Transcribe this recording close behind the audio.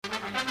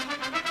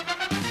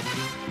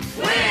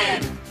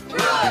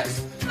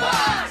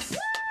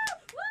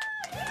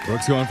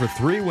Brooke's going for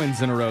 3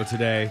 wins in a row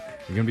today.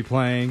 You're going to be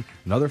playing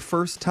another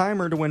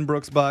first-timer to win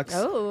Brooke's Bucks.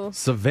 Oh.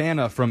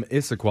 Savannah from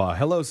Issaquah.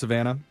 Hello,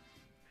 Savannah.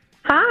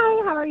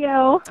 Hi, how are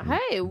you?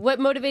 Hi. What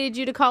motivated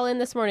you to call in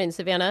this morning,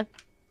 Savannah?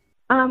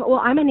 Well,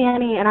 I'm a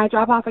nanny, and I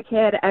drop off a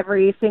kid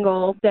every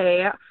single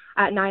day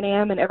at 9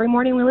 a.m., and every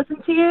morning we listen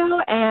to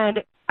you,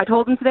 and I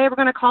told them today we're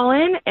going to call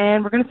in,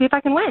 and we're going to see if I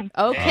can win.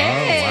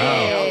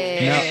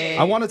 Okay.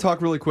 Now, I want to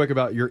talk really quick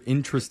about your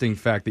interesting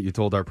fact that you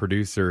told our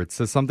producer. It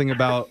says something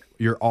about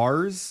your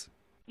R's.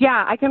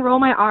 Yeah, I can roll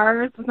my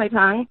R's with my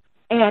tongue,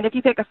 and if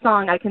you pick a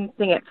song, I can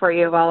sing it for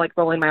you while,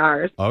 rolling my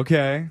R's.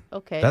 Okay.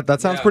 Okay.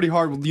 That sounds pretty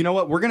hard. You know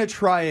what? We're going to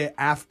try it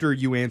after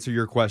you answer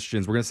your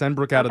questions. We're going to send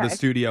Brooke out of the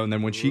studio, and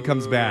then when she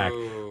comes back,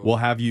 we'll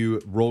have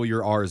you roll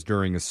your R's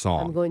during a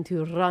song. I'm going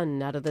to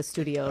run out of the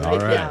studio All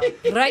right.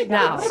 right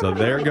now. So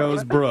there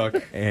goes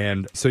Brooke.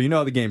 And so you know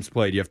how the game's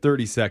played. You have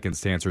 30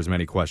 seconds to answer as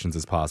many questions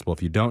as possible.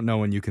 If you don't know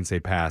when you can say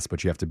pass,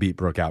 but you have to beat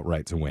Brooke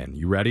outright to win.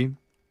 You ready?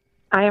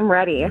 I am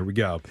ready. Here we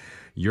go.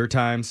 Your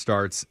time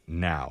starts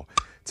now.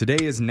 Today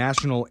is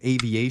National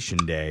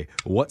Aviation Day.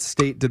 What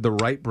state did the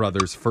Wright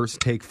brothers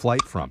first take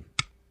flight from?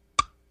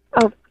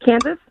 Oh,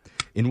 Kansas?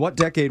 In what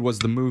decade was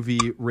the movie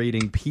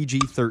rating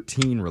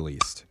PG-13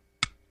 released?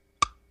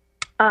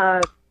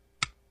 The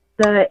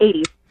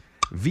 80s.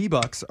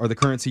 V-Bucks are the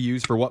currency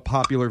used for what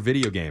popular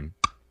video game?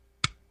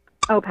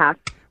 Oh, pass.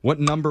 What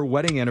number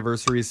wedding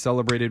anniversary is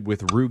celebrated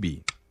with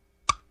Ruby?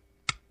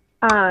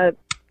 10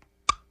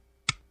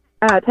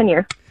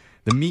 year.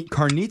 The meat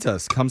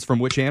carnitas comes from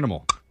which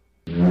animal?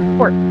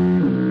 Pork.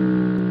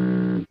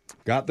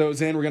 Got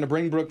those in. We're going to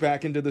bring Brooke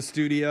back into the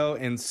studio.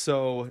 And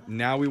so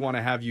now we want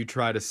to have you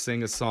try to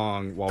sing a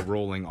song while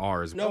rolling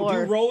R's. No, do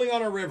Rolling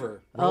on a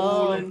River.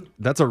 Rolling.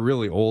 That's a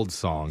really old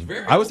song.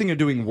 I was thinking of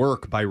doing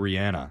Work by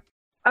Rihanna.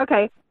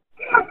 Okay.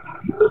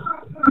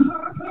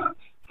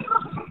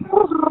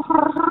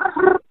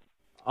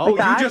 Oh, you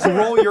just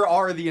roll your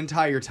R the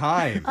entire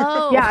time.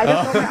 Oh. Yeah, I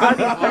just rolled my R's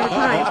the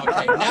entire time.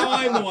 Okay, now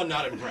I'm the one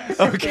not impressed.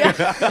 Okay.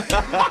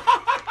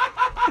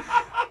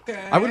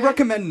 I would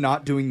recommend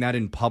not doing that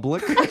in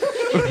public. You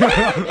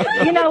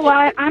know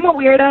what? I'm a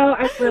weirdo.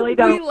 I really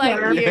don't We like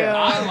care. you.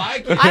 I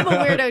like it. I'm a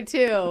weirdo,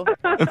 too.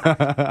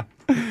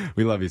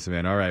 We love you,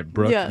 Savannah. All right,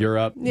 Brooke, Yeah. you're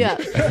up. Yeah.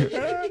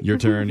 Your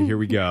turn. Here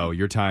we go.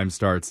 Your time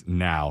starts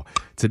now.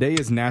 Today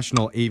is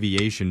National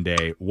Aviation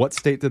Day. What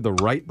state did the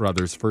Wright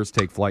brothers first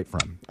take flight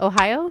from?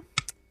 Ohio?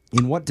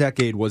 In what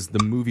decade was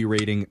the movie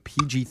rating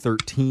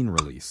PG-13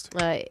 released?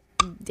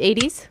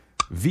 80s?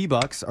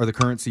 V-Bucks are the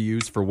currency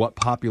used for what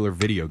popular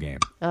video game?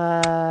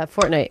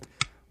 Fortnite.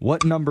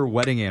 What number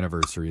wedding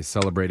anniversary is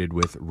celebrated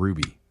with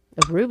Ruby?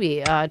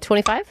 Ruby.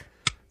 25?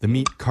 The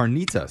meat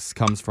carnitas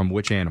comes from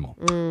which animal?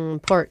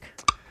 Pork.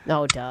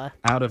 No, duh.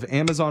 Out of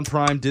Amazon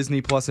Prime,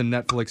 Disney Plus, and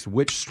Netflix,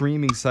 which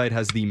streaming site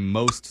has the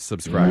most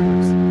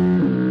subscribers?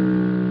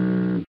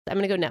 I'm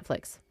going to go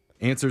Netflix.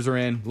 Answers are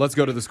in. Let's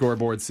go to the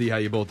scoreboard, see how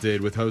you both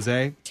did with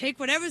Jose. Take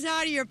whatever's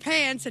out of your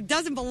pants that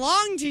doesn't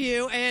belong to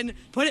you and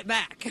put it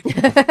back.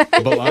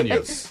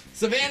 Bolaños.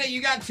 Savannah,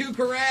 you got 2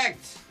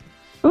 correct.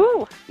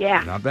 Ooh,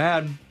 yeah. Not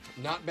bad.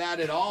 Not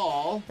bad at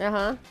all.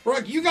 Uh-huh.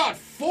 Brooke, you got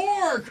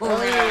 4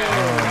 correct.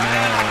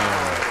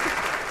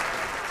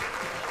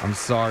 I'm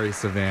sorry,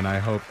 Savannah. I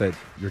hope that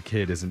your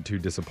kid isn't too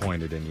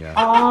disappointed in you.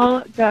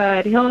 All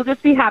good. He'll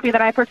just be happy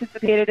that I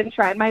participated and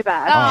tried my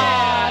best.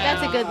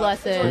 That's a good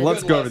lesson.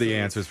 Let's go over the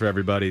answers for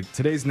everybody.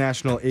 Today's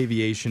National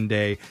Aviation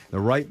Day. The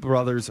Wright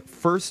brothers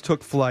first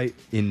took flight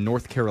in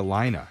North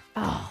Carolina.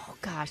 Oh,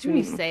 gosh. When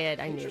you say it,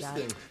 I knew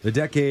that. The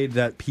decade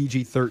that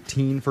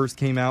PG-13 first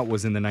came out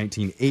was in the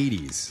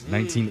 1980s,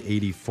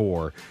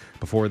 1984.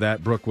 Before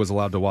that, Brooke was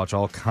allowed to watch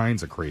all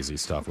kinds of crazy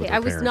stuff with her I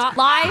was parents. not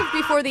live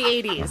before the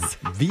 80s.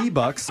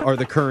 V-Bucks are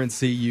the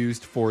currency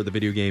used for the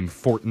video game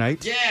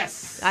Fortnite.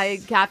 Yes.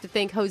 I have to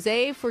thank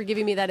Jose for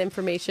giving me that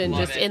information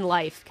Love just it. in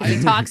life. Because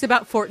he talks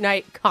about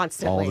Fortnite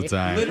constantly. All the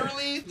time.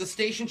 Literally, the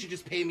station should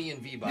just pay me in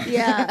V-Bucks.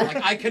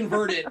 Yeah. I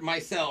convert it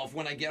myself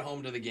when I get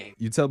home to the game.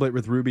 You'd celebrate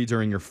with Ruby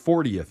during your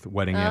 40th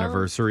wedding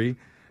anniversary.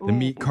 The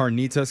meat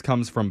carnitas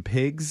comes from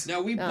pigs.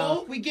 No, we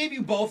gave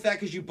you both that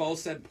because you both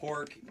said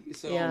pork.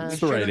 So Yeah. we It's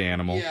the right should've-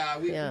 animal. Yeah,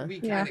 we Yeah.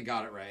 kind of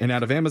got it right. And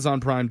out of Amazon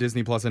Prime,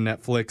 Disney Plus, and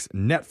Netflix,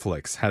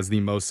 Netflix has the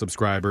most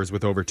subscribers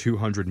with over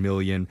 200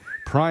 million.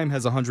 Prime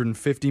has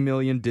 150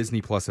 million. Disney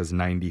Plus has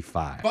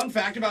 95. Fun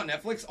fact about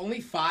Netflix,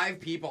 only 5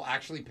 people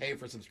actually pay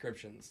for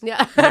subscriptions.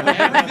 Yeah.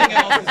 Everything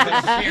else is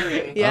just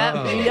sharing.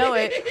 Yeah, you know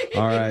it.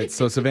 All right,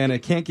 so Savannah,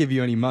 can't give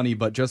you any money,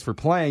 but just for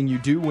playing, you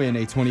do win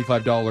a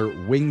 $25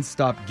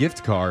 Wingstop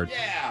gift card.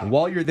 Yeah.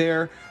 While you're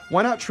there,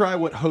 why not try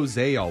what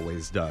Jose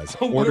always does?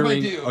 What do I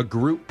Ordering do? a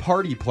group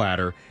party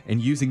platter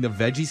and using the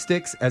veggie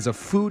sticks as a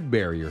food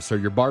barrier so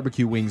your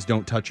barbecue wings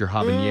don't touch your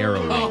habanero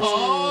wings.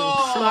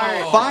 Oh,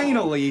 Smart.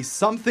 Finally,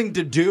 something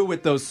to do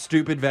with those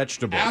stupid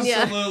vegetables.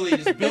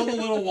 Absolutely. Just build a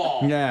little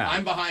wall. Yeah.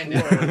 I'm behind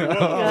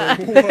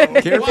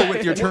it. Careful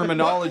with your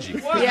terminology.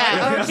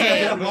 Yeah,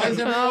 okay. Why is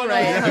everyone All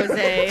right,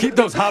 Jose. Keep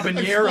those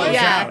habaneros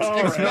Yeah.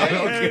 out.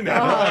 Explain.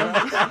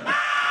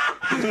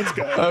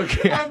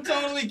 Okay. I'm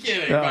totally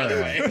kidding, by the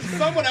way.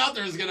 Someone out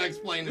there is going to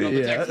explain it on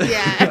the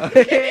Yeah.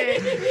 text.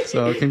 Yeah.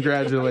 So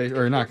congratulations,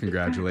 or not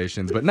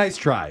congratulations, but nice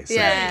try. Sam.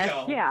 Yeah. There you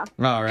go. Yeah.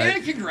 All right.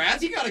 And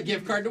congrats, you got a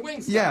gift card to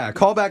Wingstop. Yeah,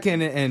 call back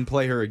in and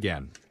play her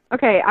again.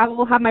 Okay, I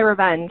will have my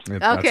revenge. If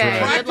that's Okay. right.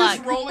 Good Practice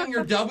luck. rolling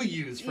your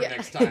W's for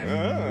next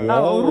time.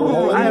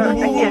 I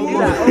can't do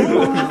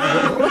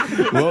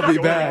that. We'll be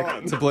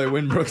back to play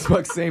Winbrooks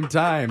Bucks same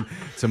time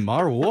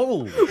tomorrow.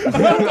 Whoa.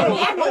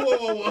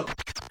 Whoa.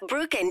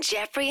 Brooke and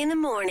Jeffrey in the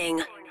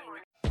morning.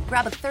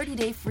 Grab a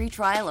 30-day free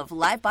trial of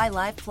Live by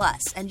Live Plus,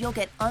 and you'll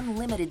get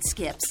unlimited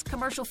skips,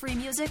 commercial-free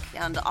music,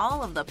 and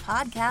all of the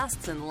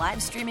podcasts and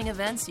live streaming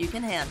events you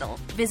can handle.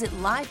 Visit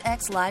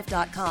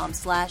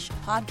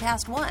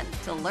livexlive.com/podcast1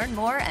 to learn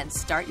more and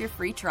start your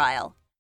free trial.